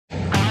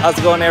How's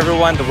it going,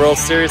 everyone? The World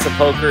Series of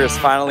Poker is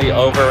finally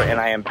over, and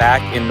I am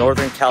back in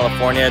Northern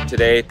California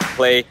today to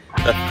play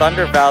the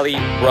Thunder Valley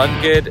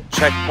RUNGOOD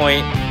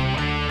Checkpoint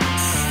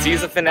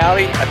season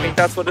finale. I think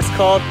that's what it's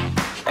called.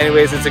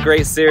 Anyways, it's a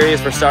great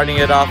series. We're starting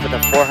it off with a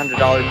 $400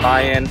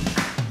 buy-in,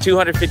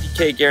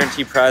 $250K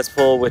guaranteed prize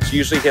pool, which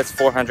usually hits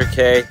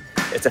 $400K.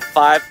 It's a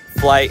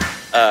 5-flight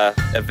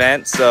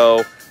event,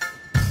 so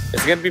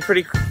it's going to be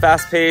pretty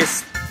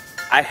fast-paced.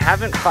 I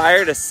haven't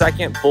fired a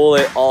second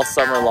bullet all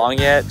summer long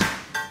yet.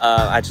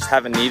 I just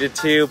haven't needed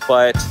to,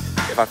 but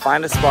if I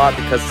find a spot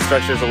because the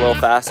structure is a little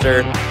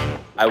faster,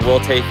 I will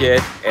take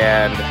it,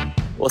 and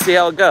we'll see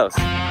how it goes.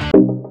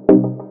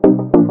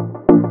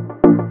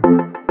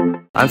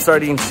 I'm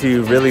starting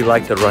to really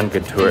like the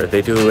RUNGOOD Tour.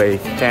 They do a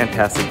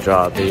fantastic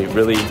job. They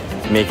really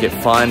make it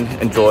fun,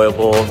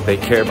 enjoyable. They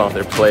care about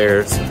their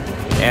players,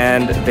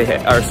 and they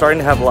are starting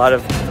to have a lot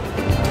of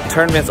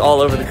tournaments all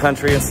over the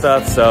country and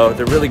stuff, so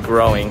they're really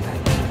growing.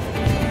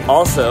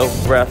 Also,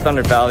 we're at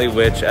Thunder Valley,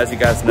 which, as you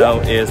guys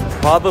know, is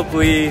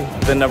probably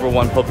the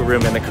 #1 poker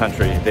room in the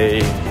country.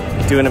 They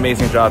do an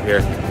amazing job here.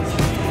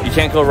 You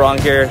can't go wrong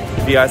here.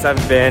 If you guys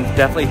haven't been,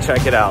 definitely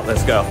check it out.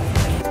 Let's go.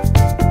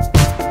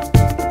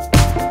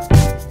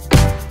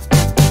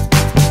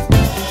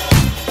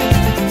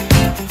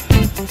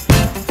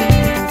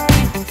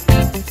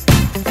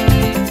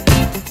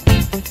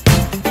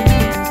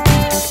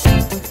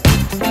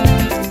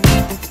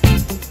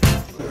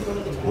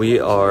 We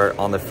are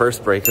on the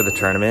first break of the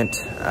tournament.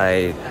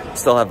 I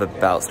still have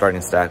about starting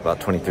stack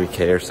about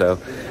 23K or so.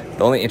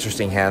 The only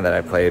interesting hand that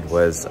I played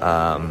was the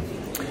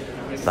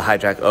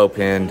hijack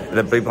opened.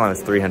 The big blind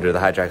was 300, the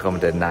hijack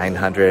opened at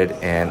 900,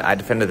 and I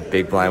defended the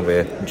big blind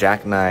with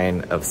Jack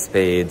 9 of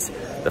spades.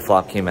 The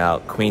flop came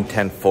out Queen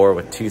 10-4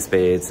 with 2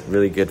 spades,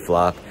 really good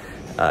flop.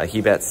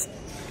 He bets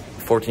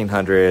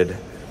 1400,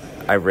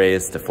 I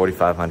raised to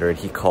 4500,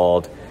 he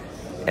called.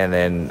 And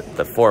then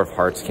the 4 of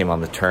hearts came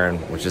on the turn,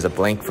 which is a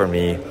blank for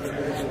me.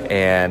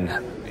 And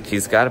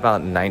he's got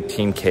about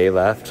 19K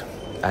left.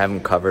 I have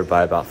him covered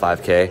by about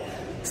 5K.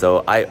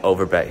 So I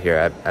overbet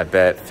here. I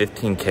bet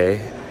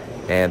 15K.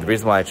 And the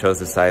reason why I chose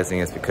this sizing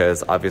is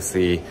because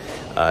obviously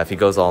if he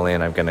goes all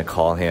in, I'm gonna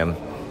call him.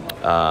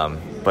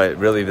 But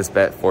really this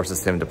bet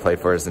forces him to play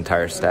for his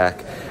entire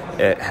stack.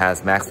 It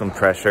has maximum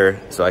pressure,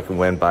 so I can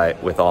win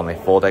with all my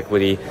fold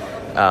equity.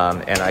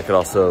 And I could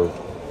also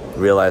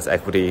realize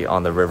equity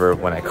on the river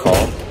when I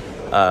call,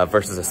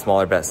 versus a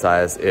smaller bet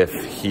size. If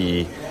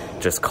he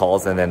just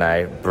calls and then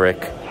I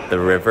brick the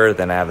river,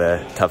 then I have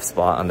a tough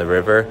spot on the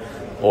river.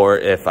 Or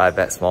if I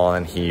bet small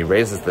and he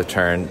raises the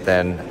turn,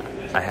 then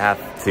I have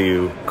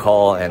to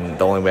call, and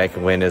the only way I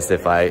can win is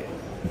if I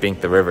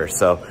bink the river.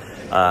 So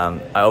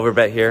I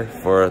overbet here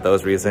for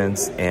those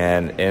reasons,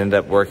 and it ended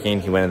up working.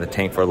 He went in the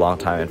tank for a long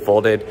time and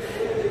folded.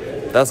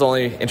 That's the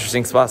only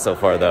interesting spot so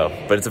far, though.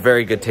 But it's a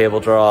very good table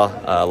draw.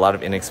 A lot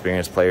of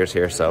inexperienced players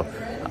here, so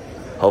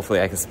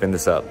hopefully I can spin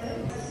this up.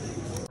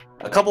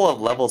 A couple of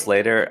levels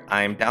later,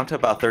 I'm down to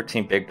about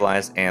 13 big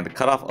blinds, and the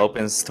cutoff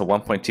opens to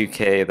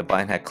 1.2K. The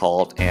blind had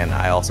called, and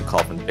I also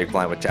called from the big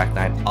blind with Jack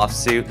 9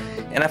 offsuit.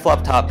 And I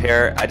flopped top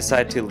pair. I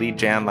decided to lead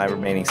jam my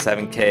remaining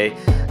 7K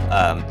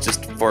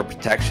just for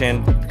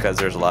protection, because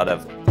there's a lot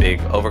of big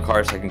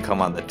overcards that can come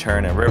on the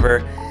turn and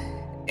river.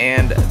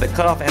 And the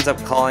cutoff ends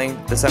up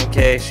calling the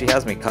 7K. She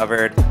has me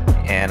covered,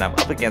 and I'm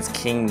up against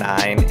King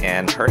 9,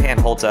 and her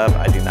hand holds up.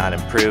 I do not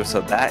improve, so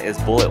that is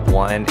bullet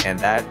 1, and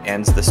that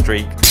ends the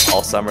streak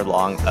all summer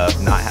long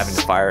of not having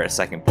to fire a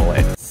second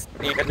bullet.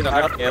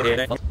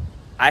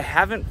 I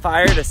haven't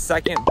fired a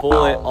second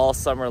bullet all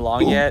summer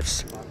long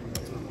yet.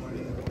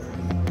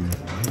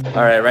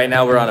 Alright, right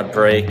now we're on a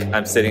break.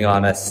 I'm sitting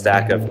on a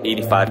stack of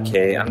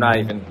 85K. I'm not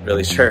even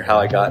really sure how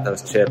I got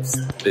those chips.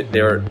 It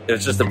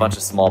was just a bunch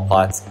of small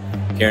pots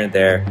here and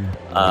there.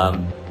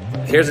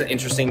 Here's an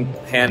interesting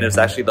hand. It was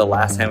actually the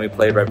last hand we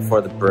played right before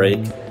the break.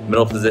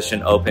 Middle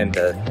position opened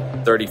to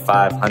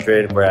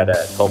 3,500. We're at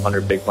a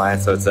 1,200 big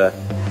blind, so it's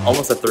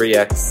almost a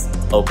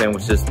 3x open,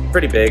 which is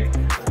pretty big.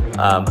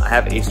 I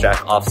have ace-jack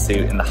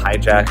offsuit in the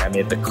hijack. I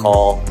made the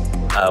call.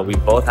 We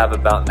both have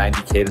about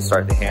 90K to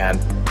start the hand.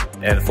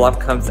 And the flop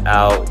comes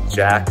out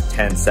Jack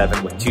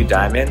 10-7 with 2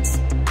 diamonds.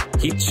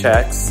 He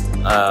checks.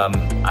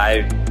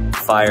 I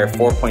fire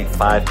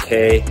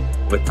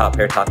 4.5K with top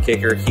pair, top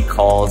kicker. He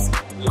calls.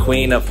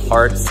 Queen of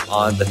hearts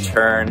on the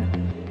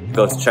turn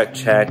goes check,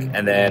 check,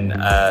 and then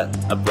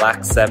a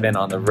black 7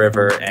 on the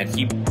river, and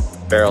he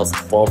barrels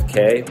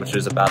 12K, which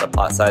is about a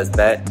pot size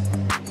bet.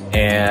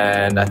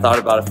 And I thought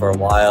about it for a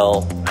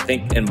while. I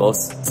think in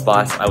most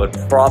spots I would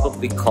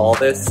probably call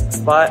this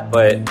spot,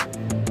 but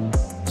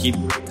he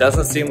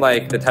doesn't seem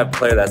like the type of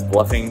player that's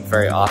bluffing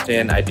very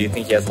often. I do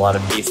think he has a lot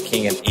of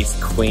ace-king and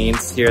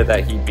ace-queens here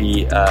that he'd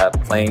be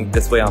playing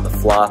this way on the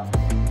flop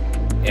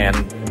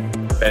and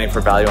betting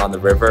for value on the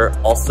river.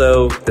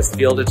 Also, this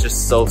field is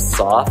just so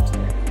soft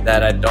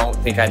that I don't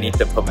think I need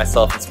to put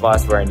myself in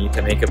spots where I need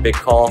to make a big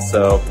call,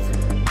 so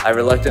I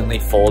reluctantly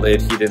folded.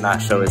 He did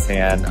not show his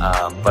hand,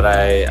 but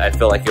I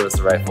feel like it was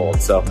the right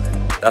fold. So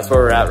that's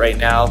where we're at right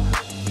now.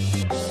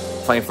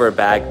 Playing for a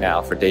bag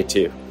now for day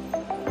 2.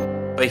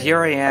 But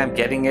here I am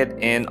getting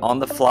it in on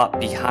the flop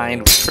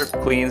behind with trip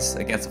queens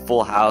against a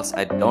full house.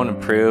 I don't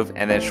improve,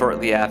 and then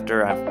shortly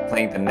after I'm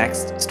playing the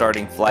next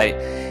starting flight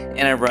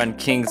and I run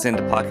kings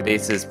into pocket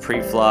aces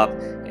pre-flop,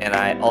 and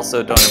I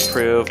also don't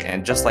improve,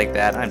 and just like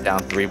that I'm down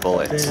 3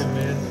 bullets. Damn,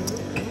 man.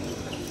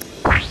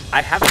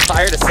 I haven't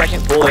fired a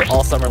second bullet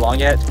all summer long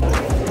yet.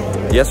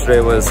 Yesterday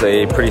was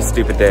a pretty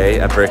stupid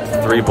day. I bricked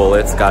 3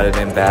 bullets, got it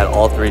in bad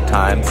all 3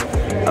 times.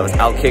 I was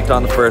outkicked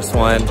on the first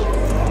one,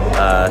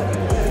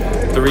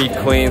 3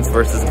 queens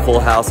versus a full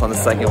house on the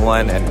second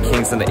one, and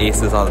kings and the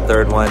aces on the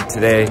third one.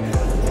 Today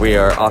we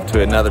are off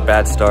to another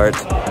bad start.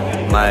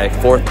 My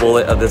 4th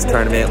bullet of this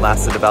tournament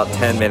lasted about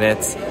 10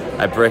 minutes.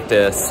 I bricked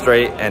a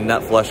straight and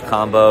nut flush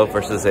combo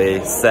versus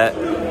a set,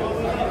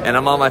 and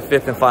I'm on my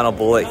 5th and final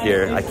bullet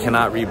here. I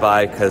cannot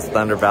rebuy because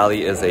Thunder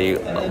Valley is a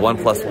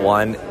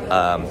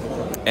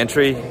 1+1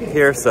 entry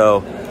here,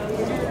 so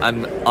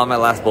I'm on my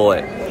last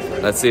bullet.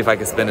 Let's see if I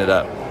can spin it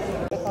up.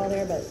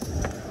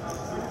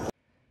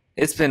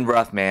 It's been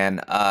rough,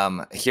 man.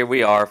 Here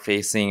we are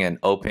facing an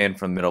open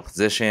from middle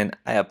position.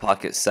 I have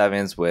pocket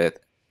 7s with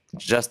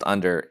just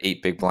under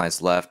 8 big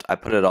blinds left. I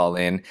put it all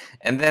in,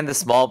 and then the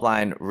small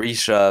blind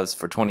reshoves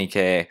for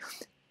 20K,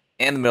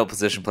 and the middle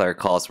position player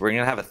calls. We're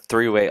gonna have a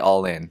 3-way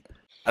all in.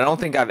 I don't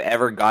think I've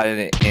ever gotten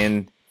it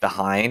in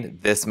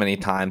behind this many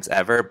times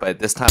ever, but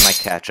this time I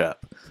catch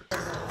up.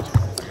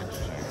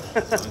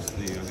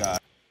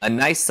 A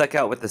nice suck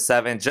out with the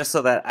 7 just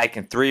so that I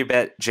can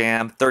 3-bet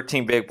jam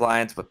 13 big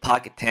blinds with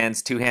pocket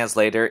 10s 2 hands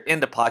later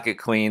into pocket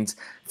queens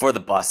for the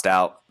bust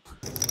out.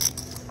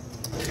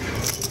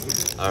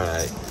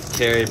 Alright,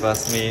 Carrie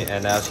busts me,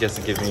 and now she gets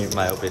to give me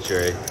my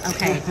obituary.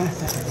 Okay,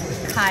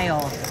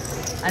 Kyle,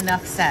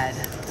 enough said.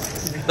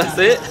 That's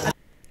it?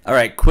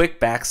 Alright, quick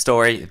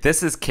backstory.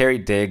 This is Carrie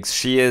Diggs.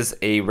 She is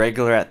a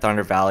regular at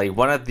Thunder Valley,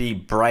 one of the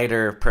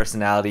brighter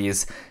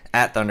personalities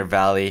at Thunder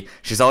Valley.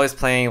 She's always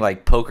playing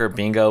like poker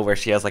bingo, where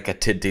she has like a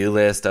to-do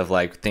list of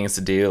like things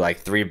to do,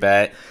 like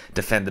 3-bet,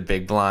 defend the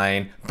big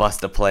blind,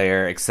 bust a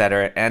player,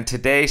 etc. And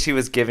today she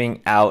was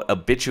giving out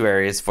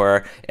obituaries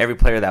for every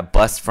player that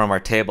busts from our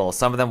table.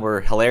 Some of them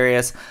were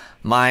hilarious.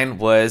 Mine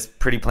was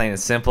pretty plain and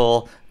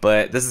simple,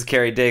 but this is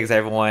Carrie Diggs,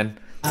 everyone.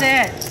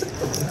 That's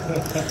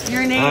it.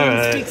 Your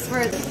name speaks for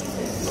it.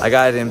 I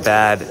got it in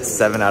bad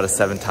 7 out of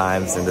 7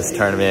 times in this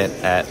tournament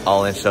at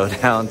all-in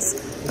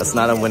showdowns. That's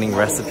not a winning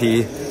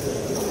recipe,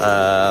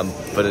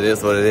 but it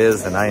is what it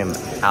is, and I am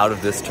out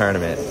of this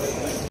tournament.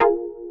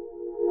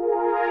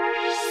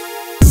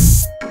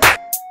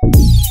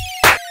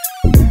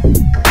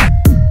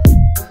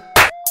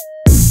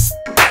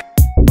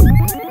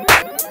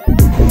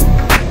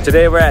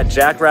 Today we're at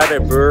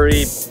Jackrabbit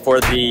Brewery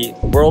for the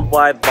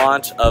worldwide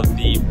launch of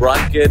the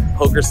RUNGOOD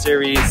Poker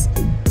Series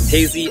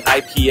Hazy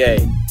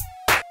IPA.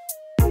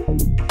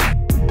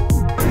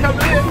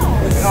 Coming in.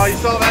 Oh, you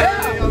saw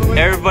that?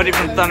 Everybody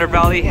from Thunder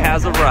Valley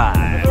has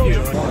arrived.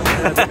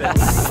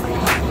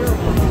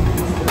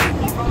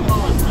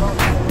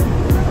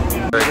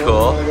 Very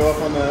cool. Want to go up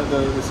on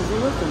the scissor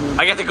lift?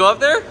 I get to go up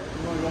there?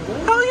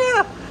 Hell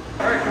yeah!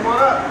 Alright, come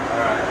on up.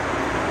 Alright.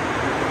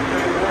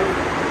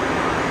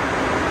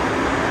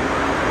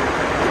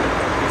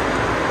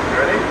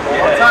 Ready?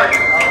 Hold on tight.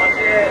 I'll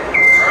watch it.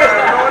 Alright,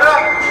 we're going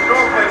up. We're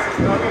going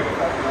places.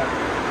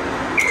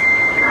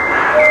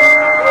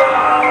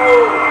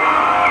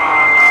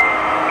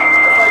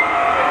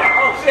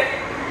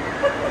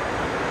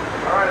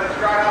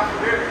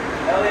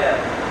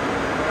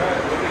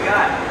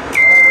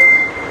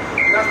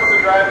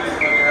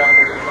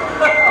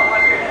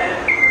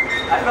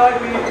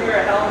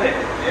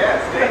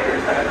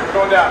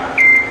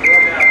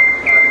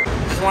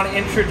 Just want to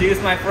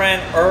introduce my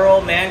friend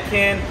Earl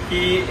Mankin.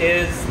 He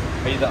is,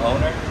 are you the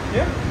owner?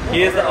 Yeah.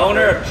 He is the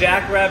owner of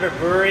Jackrabbit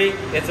Brewery.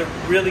 It's a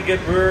really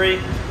good brewery.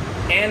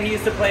 And he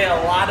used to play a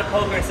lot of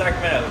poker in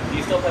Sacramento. Do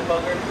you still play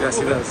poker? Yes,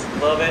 he does. A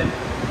little bit.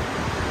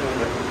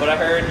 But I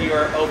heard you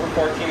are over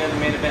 14 in the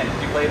main event.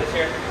 Did you play this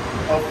year?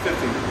 Over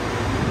 15.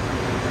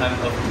 I'm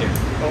over 2.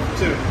 Over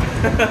 2.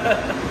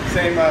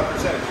 Same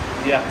percentage.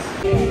 Yes.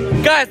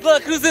 Guys,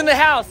 look who's in the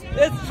house.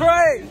 It's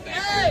Trey.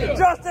 Hey,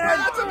 Justin.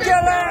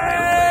 Kelly.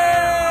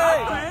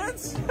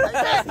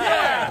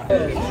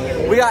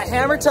 We got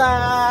hammer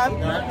time.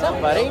 What's up,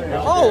 buddy?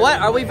 Oh,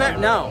 what? Are we back?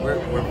 No, we're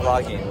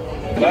vlogging.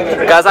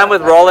 Guys, I'm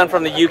with Roland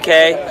from the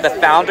UK, the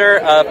founder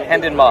of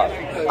Hendon Mob.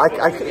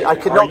 I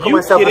could not call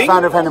myself a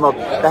founder of Hendon Mob.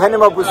 The Hendon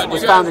Mob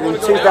was founded in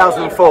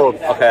 2004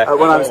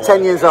 when I was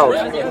 10 years old.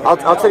 I'll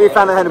tell you who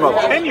founded Hendon Mob.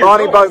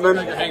 Barney Boatman,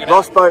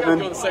 Ross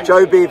Boatman,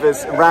 Joe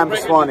Beavers, and Ram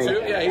Baswani.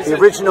 The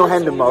original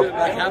Hendon Mob.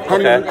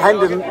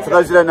 Hendon, for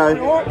those who don't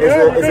know,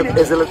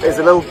 is a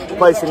little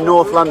place in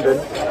North London,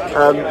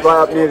 right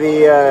up near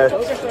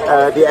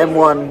the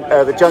M1,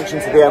 the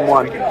junction to the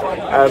M1.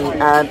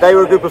 And they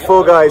were a group of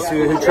 4 guys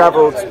who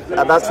travelled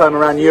at that time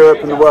around Europe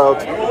and the world.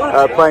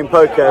 playing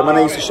poker. And when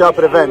I used to show up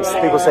at events,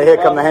 people say, "Here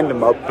come the Hendon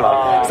Mob."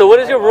 So what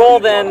is your role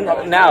then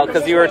now?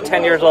 Because you were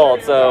 10 years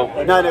old, so...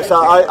 No, so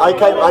I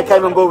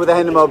came on board with the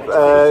Hendon Mob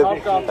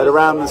at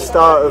around the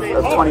start of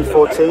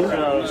 2014.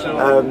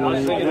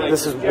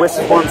 This is once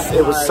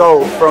it was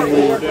sold from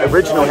the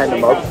original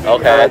Hendon Mob to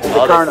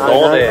the current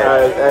owner,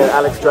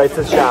 Alex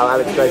Dreyfus. Shout out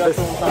Alex Dreyfus.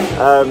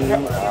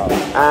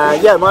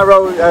 Yeah, my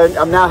role,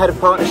 I'm now head of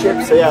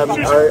partnerships, so yeah,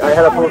 I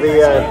head up all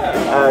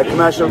the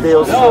commercial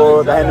deals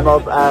for the Hendon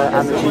Mob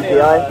and the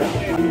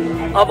GPI.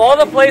 Of all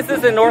the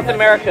places in North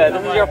America,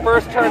 this is your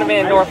first tournament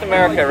in North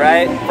America,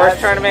 right? First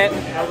tournament?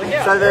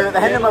 So the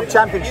Hendon Mob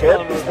Championship,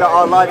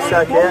 our live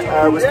circuit,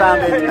 was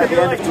founded at the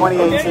end of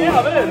 2018,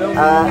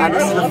 and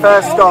this is the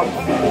first stop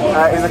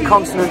in the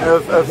continent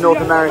of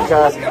North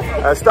America,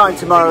 starting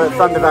tomorrow at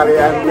Thunder Valley,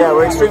 and yeah,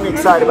 we're extremely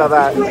excited about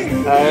that.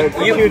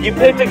 You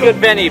picked a good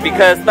venue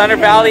because Thunder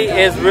Valley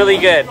is really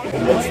good.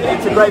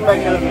 It's a great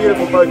venue, a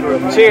beautiful poker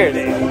room. Cheers.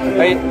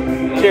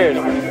 Cheers.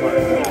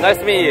 Nice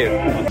to meet you.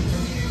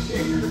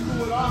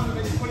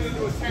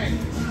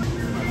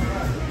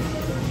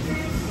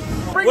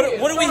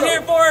 What are we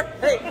here for?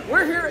 Hey,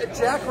 we're here at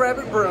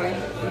Jackrabbit Brewery,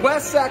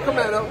 West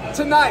Sacramento,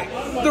 tonight,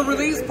 the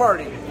release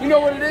party. You know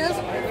what it is?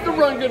 The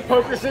Run Good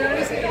Poker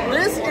Series.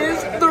 This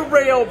is the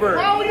Railbird.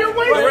 Oh, you're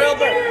waiting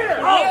here!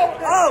 Oh!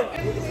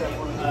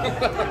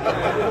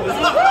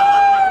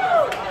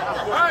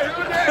 All right,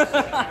 who next?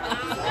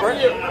 Where are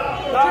you?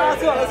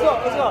 Let's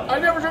go. I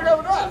never took that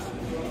with us.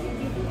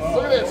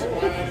 Look at this.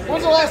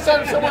 When's the last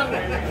time someone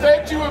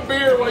fed you a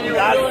beer while you were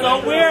doing it?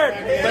 That's so weird,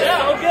 but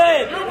so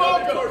good. You're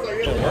welcome.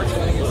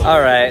 All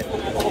right.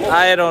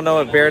 I don't know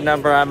what beer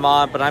number I'm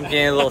on, but I'm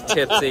getting a little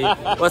tipsy.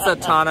 What's up,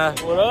 Tana?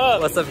 What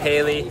up? What's up,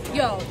 Haley?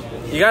 Yo.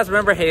 You guys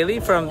remember Haley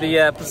from the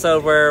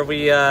episode where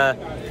we,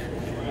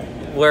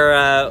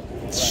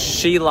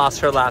 she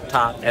lost her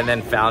laptop and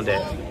then found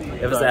it?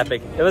 It was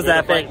epic. It was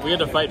epic. We had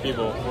to fight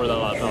people for that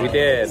laptop. We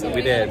did.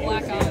 We did.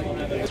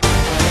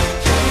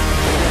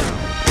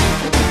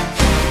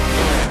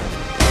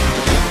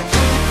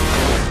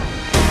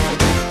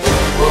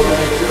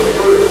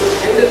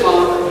 Hendon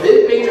Mob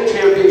Mid-Major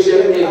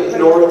Championship in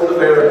North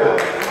America.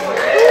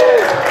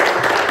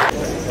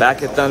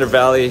 Back at Thunder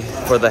Valley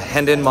for the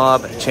Hendon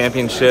Mob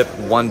Championship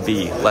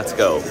 1B. Let's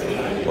go.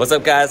 What's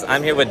up, guys?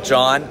 I'm here with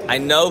John. I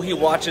know he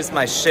watches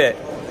my shit.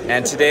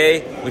 And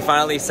today, we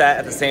finally sat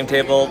at the same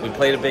table. We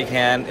played a big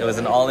hand. It was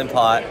an all-in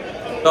pot.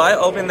 So I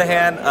opened the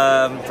hand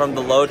from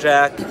the low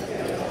jack.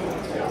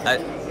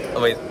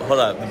 Oh wait, hold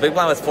up. The big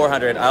blind was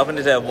 400. I opened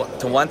it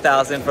to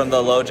 1,000 from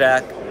the low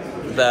jack.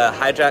 The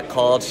high jack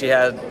called. She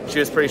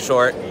was pretty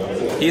short.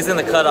 He's in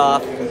the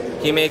cutoff.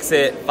 He makes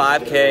it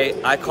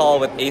 5K. I call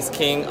with ace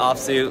king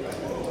offsuit.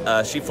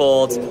 She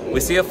folds. We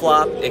see a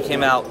flop. It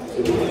came out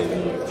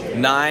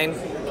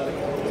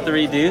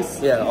 9-3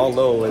 deuce. Yeah, all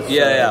low. Was,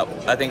 yeah.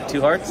 I think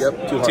 2 hearts.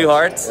 Yep, 2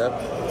 hearts. Yep.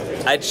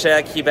 I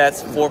check. He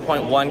bets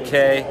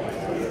 4.1K.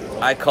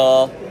 I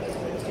call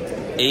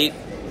 8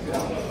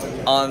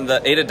 on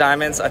the 8 of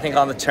diamonds. I think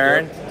on the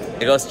turn.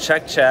 It goes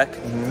check.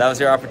 That was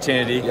your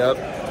opportunity. Yep.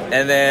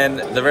 And then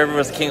the river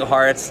was the king of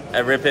hearts. I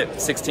rip it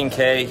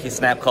 16K. He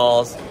snap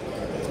calls.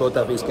 Both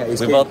have ace king.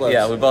 We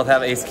both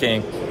have ace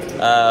king.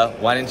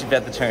 Why didn't you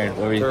bet the turn?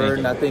 What were you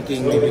thinking? Not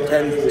thinking maybe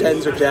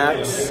tens or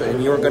jacks,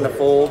 and you were gonna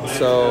fold.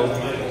 So,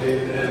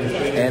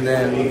 and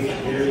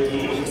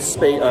then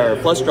spade or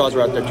flush draws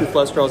were out there. 2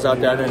 flush draws out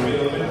there. I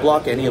didn't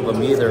block any of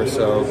them either.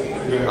 So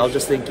I was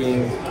just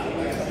thinking,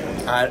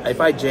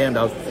 if I jammed,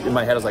 in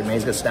my head I was like, man,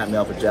 he's gonna snap me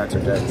off with jacks or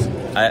tens.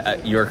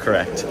 You're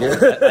correct.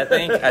 I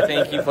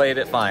think you played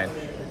it fine.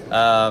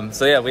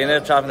 So yeah, we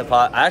ended up chopping the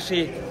pot. I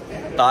actually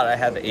thought I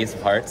had the ace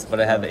of hearts, but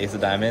I had the ace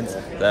of diamonds.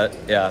 That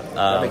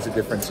makes a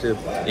difference too.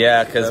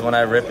 Yeah, because when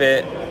I rip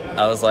it,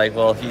 I was like,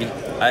 well,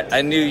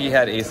 I knew you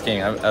had ace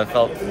king. I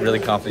felt really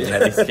confident you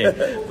had ace king,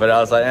 but I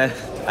was like,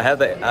 I have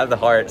the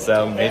heart,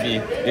 so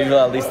maybe we'll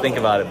at least think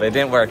about it. But it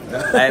didn't work,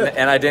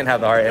 and I didn't have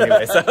the heart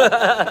anyway. So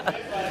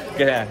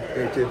good hand.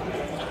 Great too.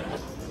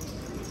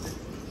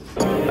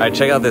 Alright,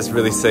 check out this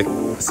really sick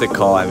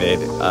call I made.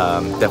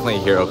 Definitely a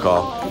hero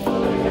call.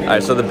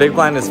 Alright, so the big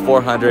blind is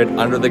 400.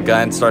 Under the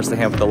gun, starts the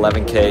hand with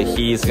 11K.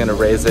 He's gonna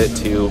raise it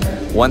to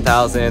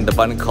 1,000. The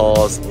button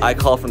calls. I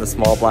call from the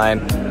small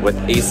blind with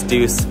ace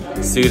deuce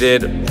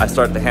suited. I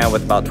start the hand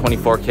with about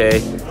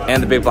 24K,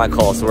 and the big blind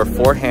calls. So we're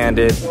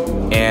 4-handed,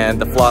 and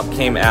the flop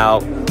came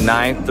out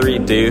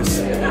 9-3 deuce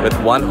with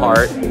 1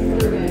 heart.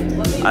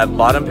 I have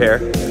bottom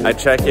pair. I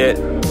check it.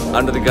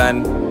 Under the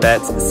gun,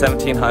 bets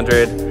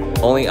 1,700.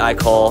 Only I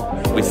call.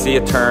 We see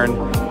a turn.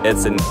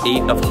 It's an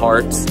 8 of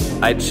hearts.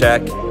 I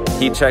check.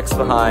 He checks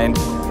behind.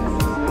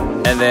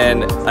 And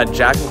then a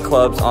jack of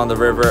clubs on the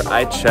river.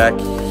 I check.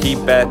 He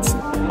bets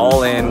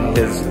all in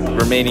his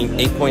remaining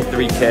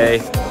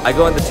 8.3K. I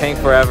go in the tank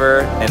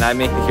forever, and I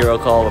make the hero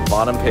call with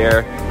bottom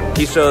pair.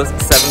 He shows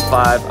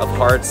 7-5 of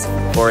hearts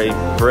for a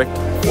bricked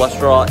flush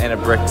draw and a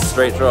bricked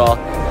straight draw.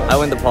 I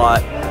win the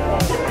pot.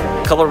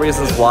 A couple of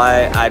reasons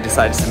why I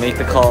decided to make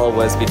the call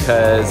was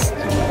because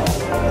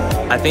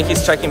I think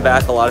he's checking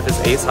back a lot of his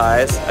ace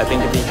highs. I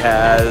think if he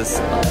has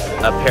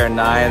a pair of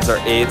 9s or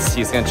 8s,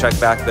 he's gonna check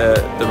back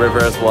the river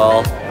as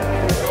well.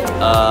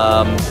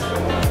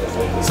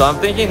 So I'm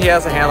thinking he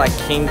has a hand like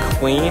King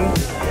Queen,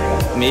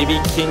 maybe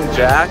King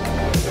Jack.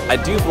 I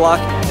do block,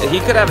 he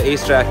could have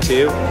Ace Jack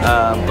too,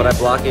 but I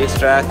block Ace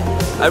Jack.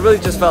 I really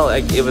just felt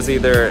like it was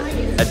either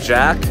a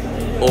Jack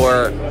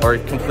or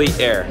complete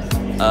air,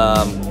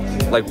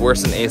 like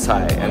worse than Ace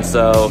High. And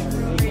so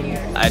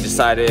I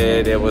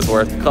decided it was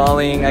worth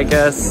calling, I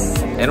guess,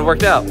 and it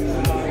worked out.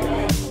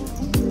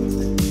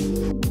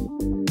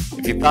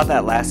 If you thought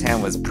that last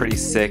hand was pretty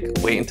sick,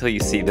 wait until you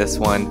see this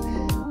one.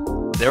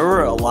 There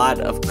were a lot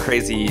of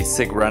crazy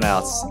sick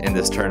runouts in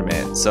this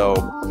tournament. So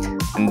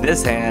in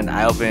this hand,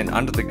 I opened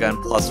under the gun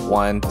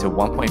 +1 to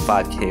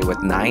 1.5k with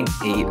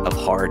 9-8 of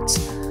hearts.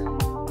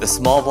 The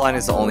small blind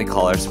is the only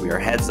caller, so we are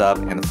heads up,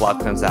 and the flop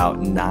comes out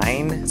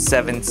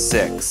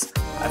 9-7-6.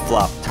 I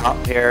flop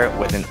top pair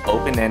with an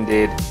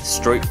open-ended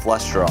straight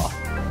flush draw.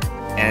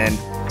 And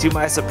to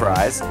my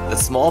surprise, the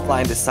small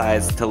blind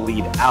decides to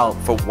lead out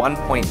for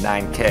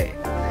 1.9k.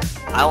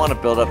 I want to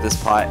build up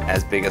this pot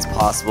as big as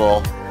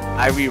possible.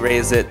 I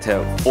re-raise it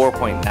to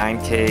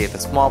 4.9k, the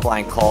small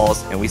blind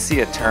calls, and we see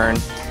a turn.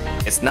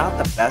 It's not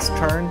the best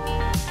turn.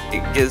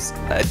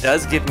 It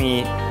does give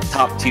me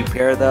top 2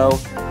 pair though,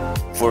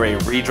 for a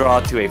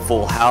redraw to a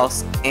full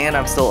house, and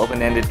I'm still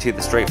open-ended to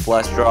the straight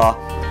flush draw.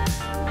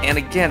 And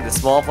again, the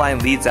small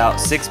blind leads out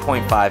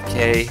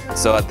 6.5k,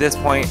 so at this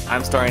point,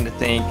 I'm starting to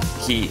think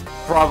he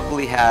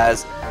probably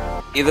has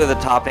either the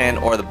top end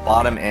or the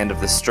bottom end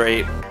of the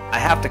straight. I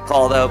have to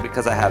call though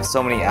because I have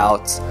so many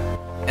outs.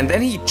 And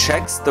then he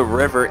checks the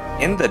river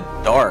in the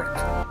dark.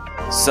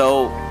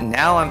 So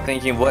now I'm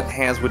thinking, what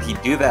hands would he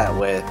do that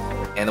with?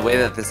 And the way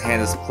that this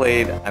hand is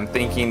played, I'm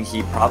thinking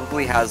he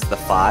probably has the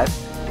 5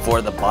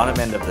 for the bottom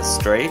end of the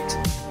straight,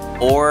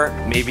 or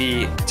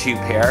maybe 2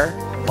 pair,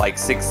 like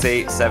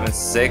 6-8,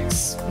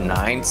 7-6,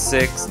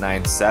 9-6,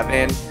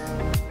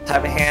 9-7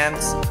 type of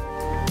hands.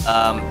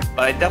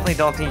 But I definitely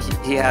don't think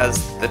he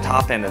has the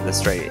top end of the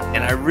straight.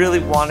 And I really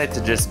wanted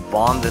to just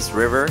bomb this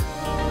river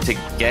to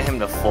get him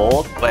to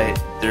fold,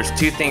 but there's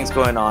 2 things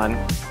going on.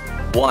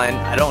 One,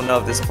 I don't know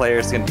if this player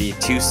is going to be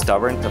too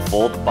stubborn to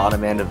fold the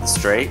bottom end of the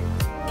straight.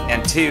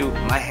 And 2,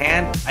 my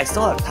hand, I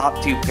still have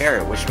top 2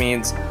 pair, which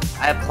means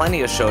I have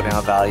plenty of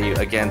showdown value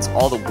against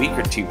all the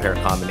weaker 2 pair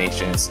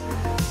combinations.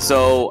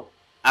 So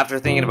after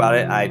thinking about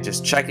it, I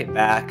just check it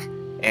back,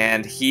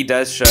 and he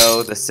does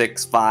show the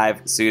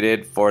 6-5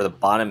 suited for the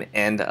bottom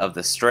end of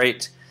the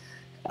straight.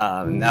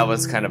 And that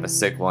was kind of a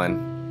sick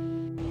one.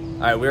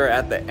 Alright, we're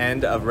at the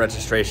end of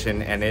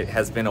registration, and it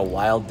has been a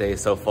wild day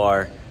so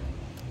far.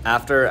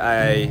 After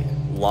I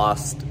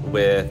lost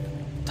with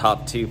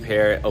top 2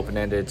 pair,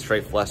 open-ended,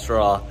 straight flush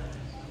draw,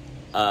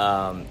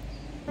 a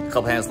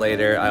couple hands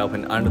later, I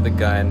opened under the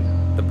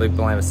gun. The big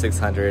blind was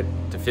 600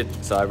 to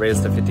 50, so I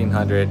raised to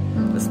 1500.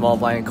 The small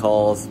blind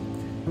calls,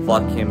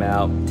 flop came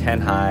out 10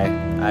 high.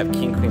 I have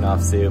king queen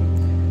offsuit.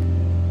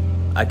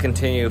 I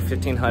continue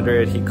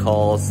 1500. He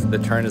calls. The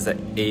turn is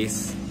an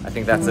ace. I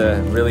think that's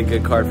a really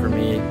good card for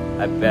me.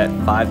 I bet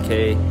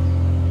 5k.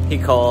 He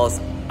calls.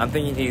 I'm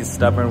thinking he's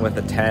stubborn with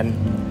a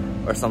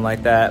 10 or something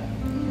like that.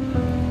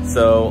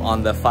 So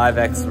on the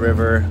 5x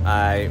river,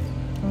 I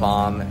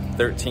bomb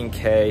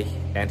 13k,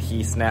 and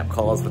he snap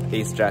calls with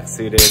ace jack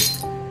suited.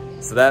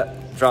 So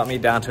that dropped me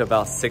down to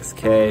about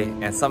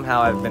 6k, and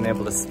somehow I've been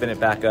able to spin it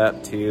back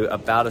up to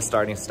about a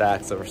starting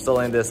stack. So we're still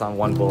in this on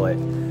 1 bullet.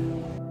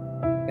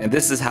 And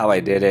this is how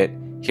I did it.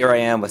 Here I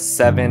am with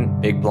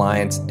 7 big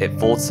blinds. It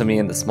folds to me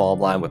in the small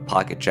blind with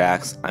pocket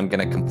jacks. I'm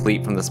gonna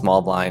complete from the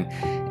small blind,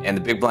 and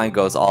the big blind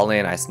goes all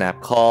in. I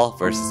snap call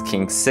versus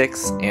king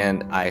 6,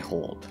 and I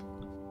hold.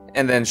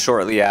 And then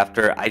shortly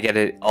after, I get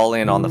it all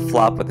in on the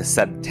flop with a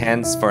set of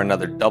 10s for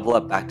another double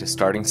up back to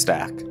starting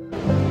stack.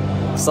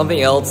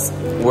 Something else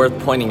worth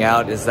pointing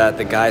out is that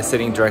the guy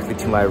sitting directly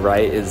to my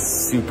right is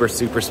super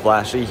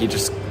splashy. He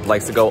just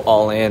likes to go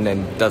all in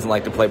and doesn't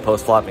like to play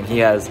post flop, and he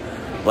has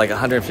like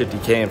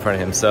 150k in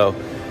front of him. So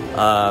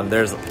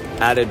there's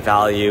added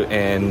value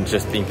in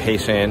just being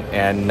patient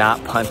and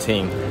not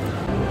punting.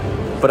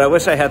 But I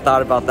wish I had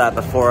thought about that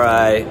before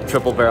I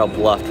triple barrel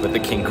bluffed with the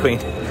king queen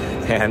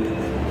hand.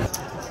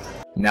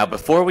 Now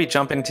before we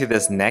jump into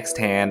this next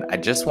hand, I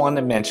just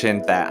wanted to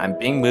mention that I'm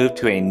being moved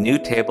to a new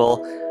table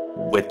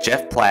with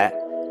Jeff Platt.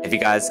 If you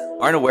guys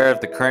aren't aware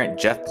of the current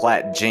Jeff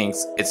Platt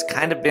Jinx, it's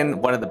kind of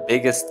been one of the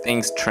biggest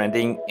things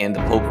trending in the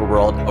poker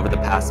world over the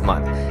past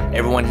month.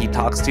 Everyone he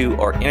talks to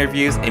or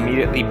interviews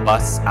immediately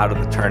busts out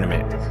of the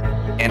tournament.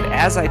 And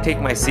as I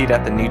take my seat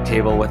at the new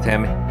table with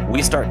him,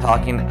 we start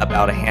talking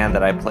about a hand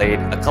that I played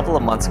a couple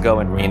of months ago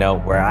in Reno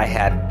where I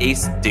had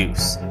ace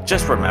deuce.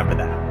 Just remember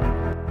that.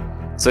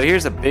 So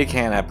here's a big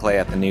hand I play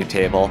at the new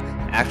table.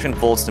 Action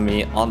folds to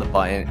me on the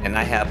button, and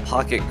I have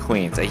pocket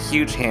queens, a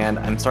huge hand.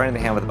 I'm starting the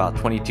hand with about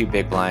 22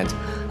 big blinds.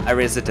 I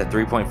raise it to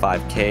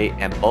 3.5k,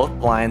 and both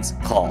blinds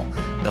call.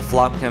 The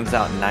flop comes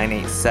out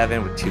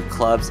 9-8-7 with 2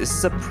 clubs. This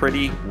is a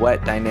pretty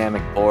wet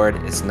dynamic board.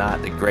 It's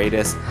not the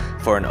greatest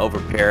for an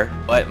overpair,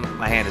 but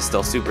my hand is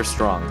still super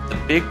strong. The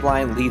big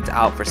blind leads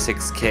out for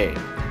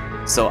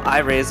 6k. So I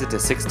raised it to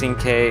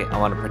 16K. I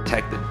want to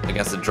protect it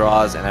against the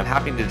draws, and I'm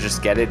happy to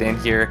just get it in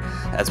here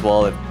as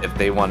well if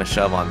they want to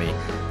shove on me.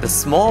 The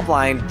small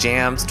blind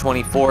jams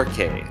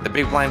 24K. The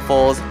big blind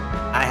folds,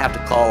 I have to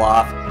call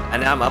off,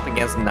 and now I'm up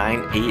against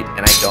 9-8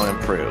 and I don't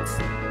improve.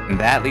 And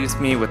that leaves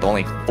me with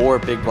only 4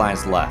 big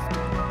blinds left.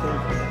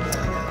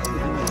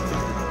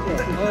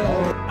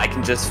 I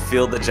can just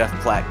feel the Jeff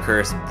Platt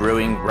curse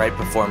brewing right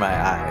before my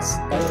eyes.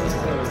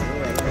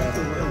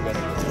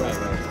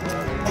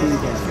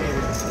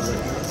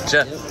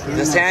 Jeff,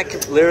 this hand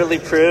can literally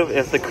prove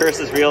if the curse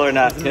is real or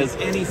not, because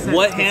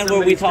what hand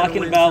were we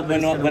talking about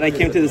when I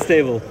came to this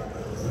table?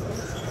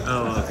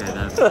 Oh, okay,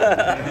 that's...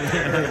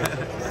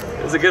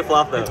 It's a good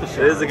flop though. It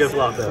is a good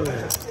flop though.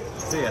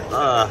 See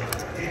ya.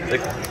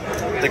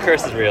 The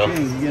curse is real.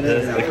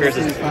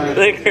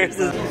 The curse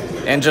is.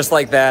 And just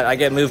like that, I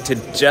get moved to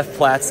Jeff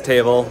Platt's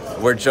table.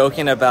 We're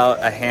joking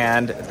about a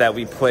hand that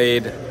we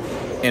played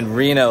in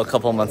Reno a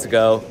couple months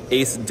ago,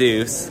 Ace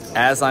Deuce,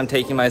 as I'm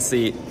taking my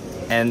seat.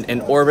 And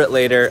an orbit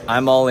later,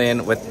 I'm all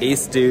in with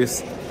Ace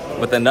Deuce,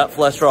 with a nut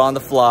flush draw on the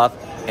flop,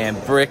 and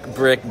brick.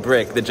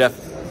 The Jeff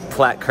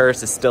Platt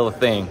curse is still a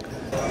thing.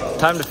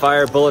 Time to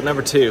fire bullet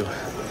number 2.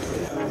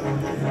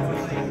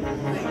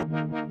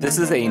 This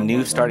is a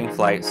new starting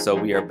flight, so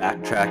we are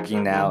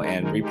backtracking now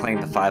and replaying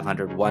the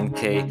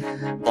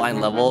 501K blind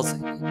levels.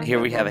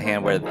 Here we have a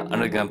hand where the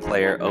undergun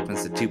player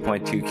opens to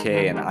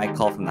 2.2K and I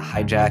call from the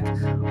hijack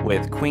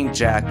with Queen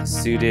Jack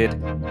suited,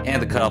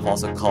 and the cutoff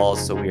also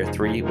calls, so we are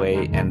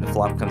 3-way and the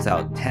flop comes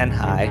out 10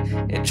 high.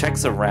 It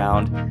checks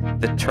around.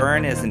 The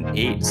turn is an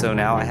 8, so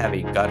now I have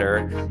a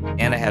gutter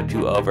and I have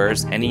 2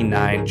 overs. Any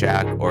 9,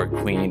 Jack, or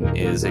Queen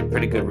is a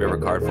pretty good river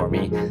card for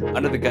me.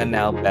 Under the gun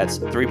now bets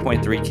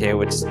 3.3K,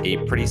 which is a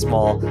pretty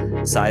small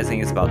sizing.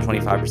 Is about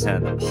 25%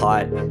 of the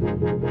pot.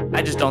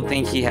 I just don't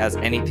think he has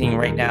anything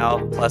right now,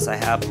 plus I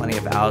have plenty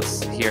of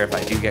outs here if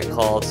I do get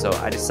called, so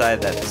I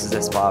decided that this is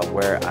a spot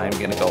where I'm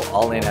gonna go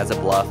all in as a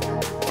bluff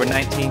for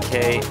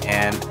 19K,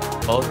 and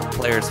both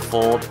players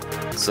fold,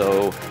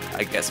 so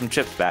I get some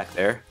chips back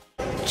there.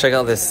 Check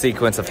out this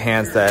sequence of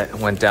hands that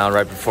went down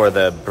right before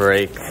the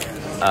break.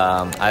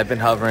 I've been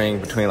hovering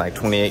between like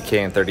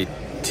 28K and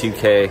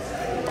 32K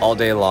all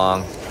day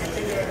long.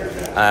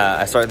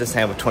 I started this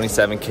hand with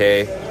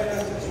 27K.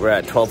 We're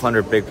at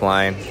 1200 big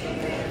blind.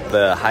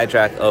 The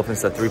hijack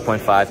opens to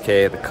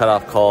 3.5K. The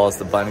cutoff calls,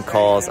 the button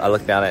calls. I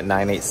look down at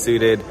 9-8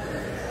 suited.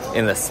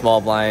 In the small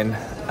blind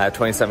at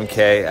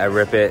 27K, I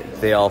rip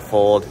it. They all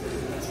fold.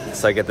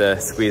 So I get the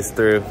squeeze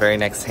through. Very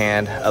next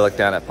hand, I look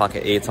down at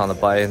pocket 8s on the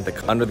button. The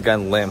under the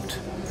gun limped.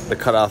 The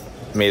cutoff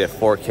made it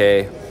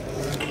 4K.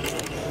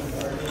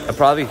 I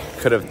probably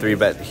could have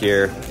 3-bet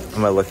here.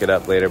 I'm gonna look it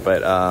up later,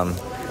 but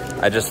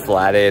I just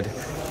flatted.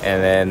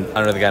 And then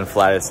under the gun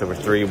flatted, so we're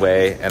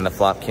 3-way, and the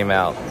flop came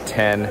out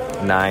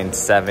 10, 9,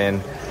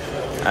 7.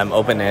 I'm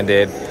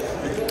open-ended.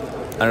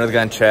 Under the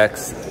gun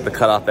checks, the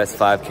cutoff bets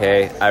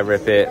 5K. I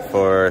rip it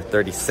for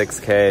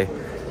 36K,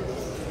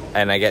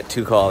 and I get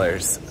 2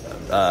 callers.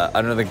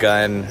 Under the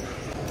gun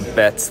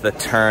bets the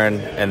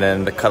turn, and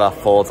then the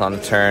cutoff folds on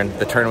the turn.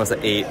 The turn was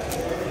an 8,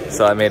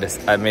 so I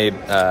made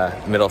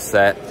middle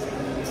set.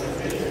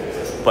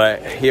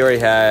 But he already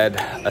had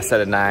a set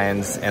of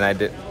 9s, and I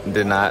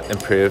did not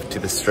improve to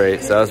the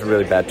straight, so that was a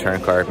really bad turn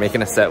card.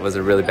 Making a set was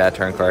a really bad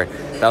turn card.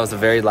 That was the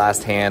very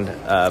last hand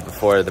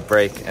before the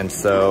break, and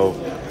so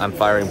I'm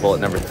firing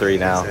bullet number 3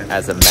 now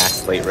as a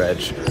max late reg.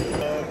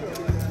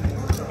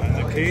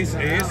 The case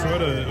ace,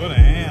 what a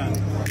hand.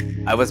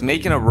 I was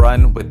making a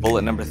run with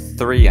bullet number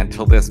 3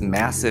 until this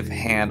massive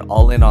hand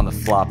all in on the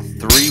flop,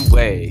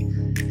 3-way,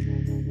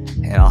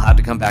 and I'll have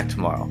to come back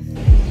tomorrow.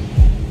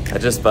 I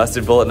just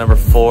busted bullet number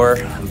 4.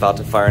 I'm about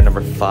to fire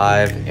number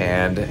 5,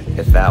 and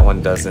if that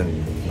one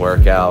doesn't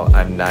work out,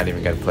 I'm not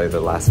even gonna play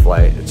the last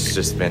flight. It's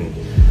just been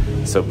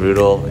so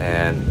brutal,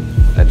 and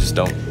I just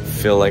don't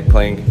feel like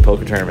playing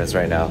poker tournaments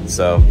right now.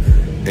 So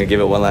I'm gonna give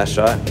it one last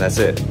shot, and that's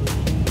it.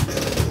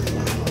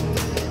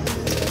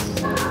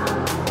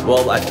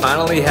 Well, I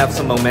finally have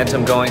some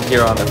momentum going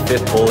here on the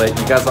 5th bullet.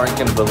 You guys aren't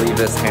gonna believe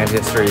this hand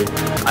history.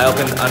 I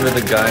opened under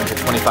the gun to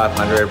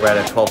 2500, we're at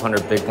a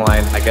 1200 big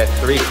blind. I get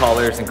 3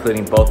 callers,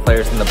 including both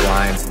players in the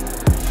blinds.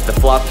 The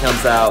flop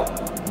comes out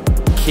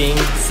king,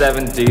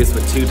 7 deuce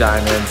with 2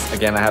 diamonds.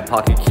 Again, I have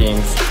pocket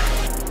kings,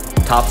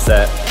 top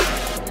set.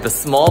 The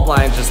small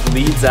blind just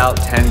leads out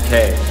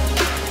 10K.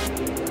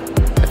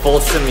 It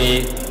folds to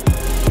me.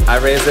 I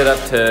raise it up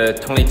to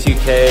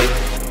 22K.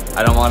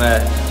 I don't want to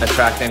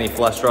attract any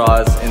flush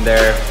draws in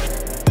there.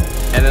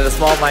 And then the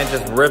small blind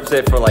just rips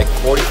it for like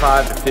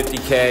 45 to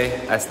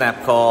 50K. I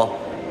snap call.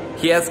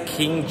 He has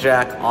king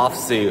jack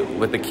offsuit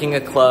with the king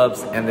of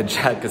clubs and the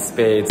jack of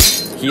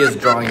spades. He is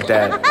drawing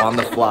dead on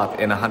the flop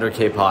in a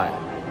 100K pot.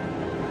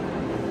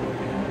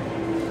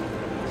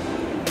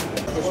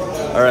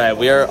 All right,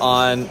 we are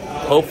on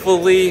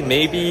hopefully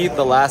maybe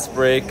the last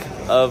break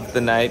of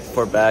the night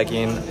for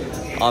bagging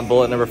on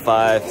bullet number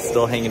 5,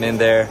 still hanging in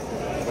there.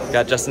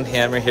 Got Justin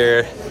Hammer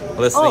here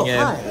listening in.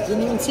 Hi,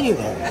 didn't even see you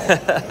there.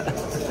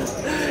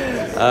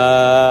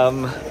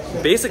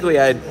 basically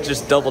I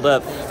just doubled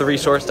up 3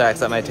 short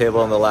stacks at my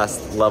table on the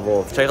last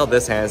level. Check out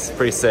this hand, it's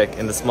pretty sick.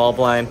 In the small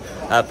blind,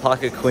 I have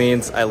pocket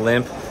queens, I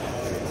limp.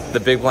 The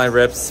big blind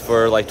rips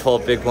for like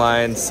 12 big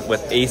blinds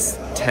with ace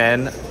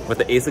 10 with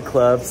the ace of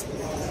clubs.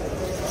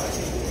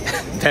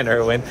 10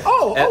 Irwin.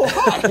 Hi.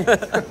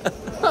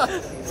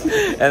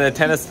 And the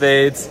 10 of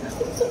spades.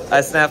 I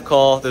snap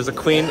call. There's a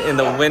queen in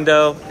the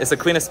window. It's a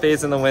queen of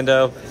spades in the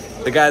window.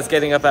 The guy's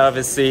getting up out of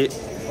his seat.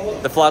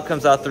 The flop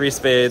comes out 3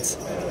 spades.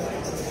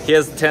 He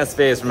has 10 of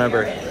spades,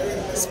 remember.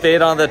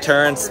 Spade on the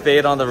turn,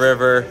 spade on the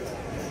river.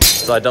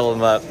 So I double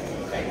him up.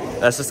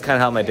 That's just kind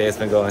of how my day's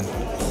been going.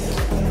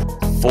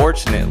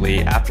 Fortunately,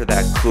 after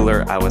that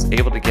cooler, I was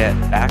able to get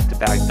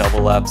back-to-back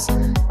double ups.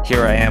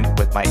 Here I am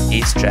with my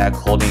ace-jack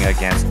holding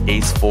against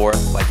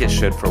ace-4, like it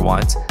should for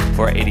once,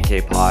 for an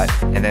 80K pot.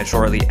 And then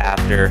shortly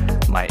after,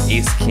 my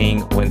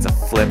ace-king wins a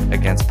flip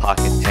against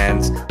pocket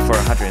 10s for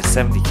a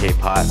 170K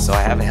pot. So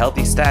I have a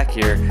healthy stack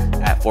here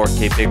at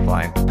 4K big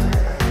blind.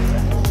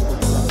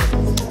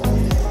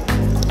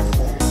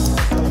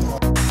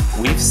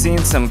 We've seen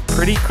some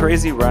pretty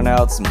crazy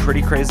runouts, some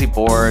pretty crazy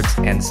boards,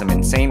 and some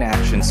insane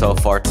action so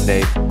far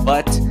today,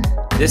 but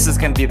this is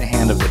going to be the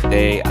hand of the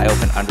day. I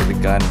open under the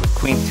gun with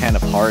queen 10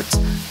 of hearts,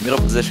 middle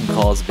position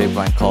calls, big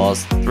blind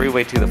calls,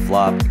 3-way to the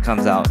flop. It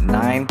comes out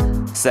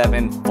 9,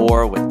 7,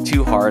 4 with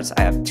 2 hearts.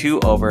 I have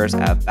 2 overs,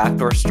 I have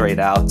backdoor straight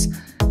outs.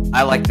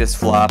 I like this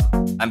flop.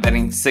 I'm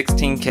betting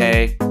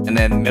 16K, and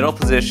then middle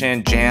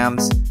position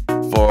jams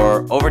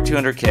for over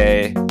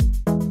 200K.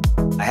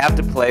 I have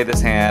to play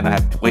this hand. I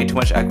have way too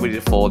much equity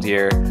to fold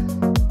here.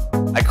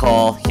 I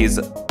call. He's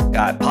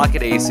got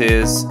pocket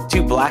aces,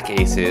 2 black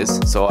aces,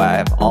 so I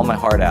have all my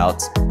hard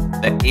outs.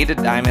 The 8 of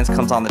diamonds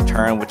comes on the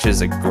turn, which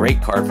is a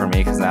great card for me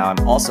because now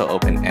I'm also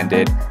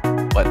open-ended.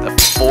 But the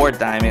 4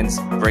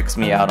 diamonds breaks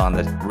me out on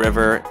the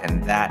river,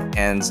 and that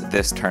ends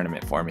this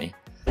tournament for me.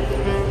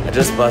 I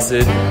just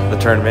busted the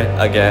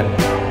tournament again,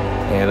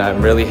 and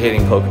I'm really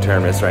hating poker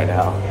tournaments right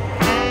now.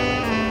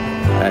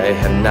 I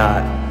have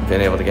not been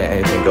able to get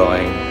anything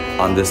going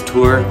on this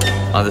tour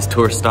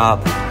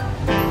stop.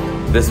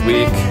 This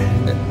week,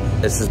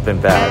 this has been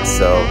bad,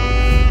 so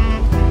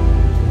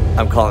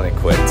I'm calling it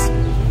quits.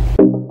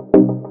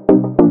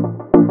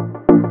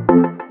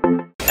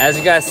 As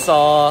you guys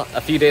saw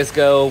a few days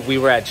ago, we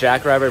were at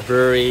Jackrabbit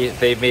Brewery.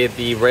 They made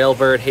the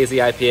RAILBIRD Hazy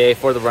IPA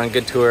for the Run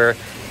Good Tour,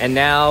 and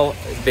now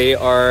they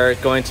are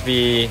going to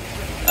be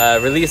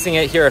releasing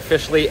it here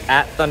officially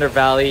at Thunder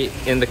Valley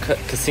in the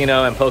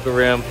casino and poker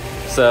room.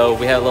 So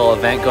we had a little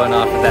event going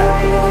on for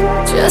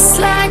that. Just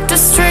like the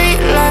street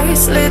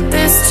lights lit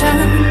this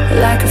town,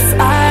 like a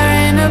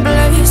fire in a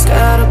blaze,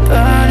 gotta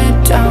burn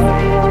it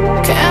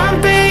down.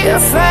 Can't be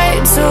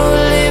afraid to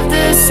leave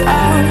this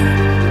out.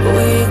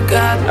 We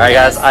got. All right,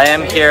 guys, I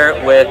am here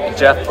with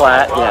Jeff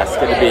Platt. Yes,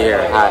 good to be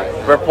here. Hi.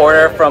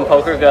 Reporter from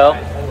Poker Go.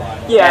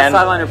 Yeah,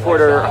 sideline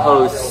reporter,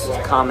 host,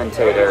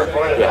 commentator.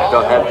 Yeah,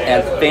 go ahead.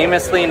 And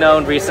famously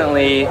known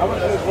recently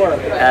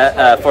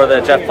for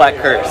the Jeff Platt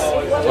curse,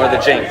 or the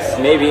Jinx.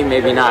 Maybe,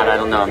 maybe not. I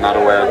don't know. I'm not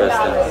aware of those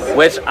things.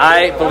 Which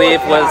I believe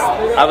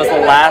I was the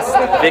last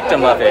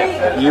victim of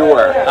it. You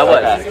were. I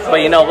was. Okay. But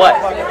you know what?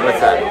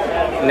 What's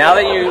that? Now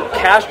that you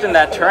cashed in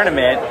that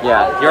tournament,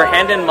 your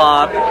Hendon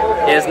Mob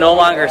is no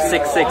longer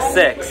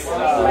 666.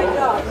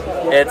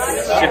 It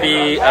should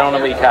be, I don't know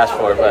what you cashed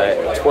for,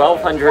 but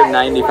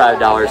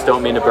 $1,295.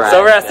 Don't mean to brag.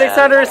 So we're at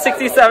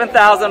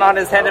 667,000 on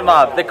his Hendon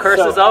Mob. The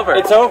curse is over.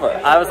 It's over.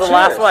 I was the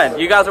last one.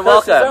 You guys are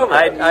welcome.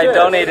 I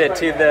donated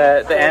to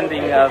the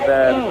ending of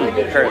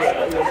the curse.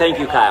 Thank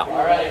you, Kyle.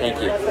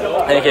 Thank you.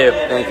 Thank you.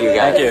 Thank you,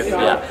 guys. Thank you.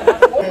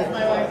 Yeah.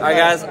 Alright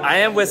guys, I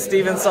am with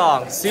Steven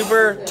Song,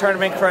 super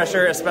tournament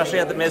crusher, especially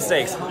at the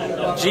mid-stakes.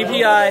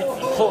 GPI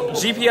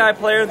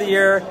Player of the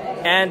Year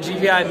and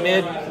GPI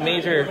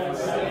Mid-Major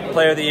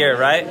Player of the Year,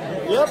 right?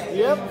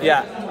 Yep.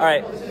 Yeah,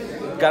 alright,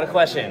 got a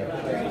question.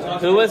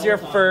 Who was your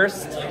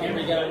first,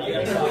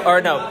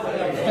 or no,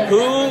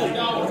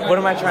 what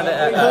am I trying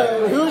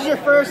to... Who's your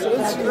first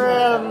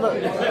Instagram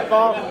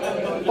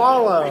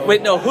follow?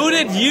 Wait, no, who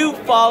did you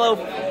follow?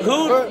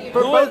 For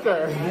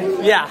poker.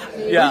 Yeah.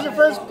 Who's your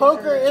first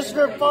poker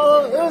Instagram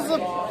follow? It was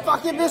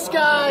fucking this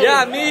guy.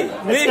 Yeah, me.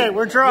 Okay,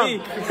 we're drunk. We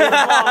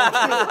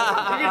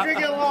can drink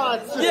it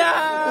lots.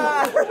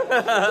 Yeah.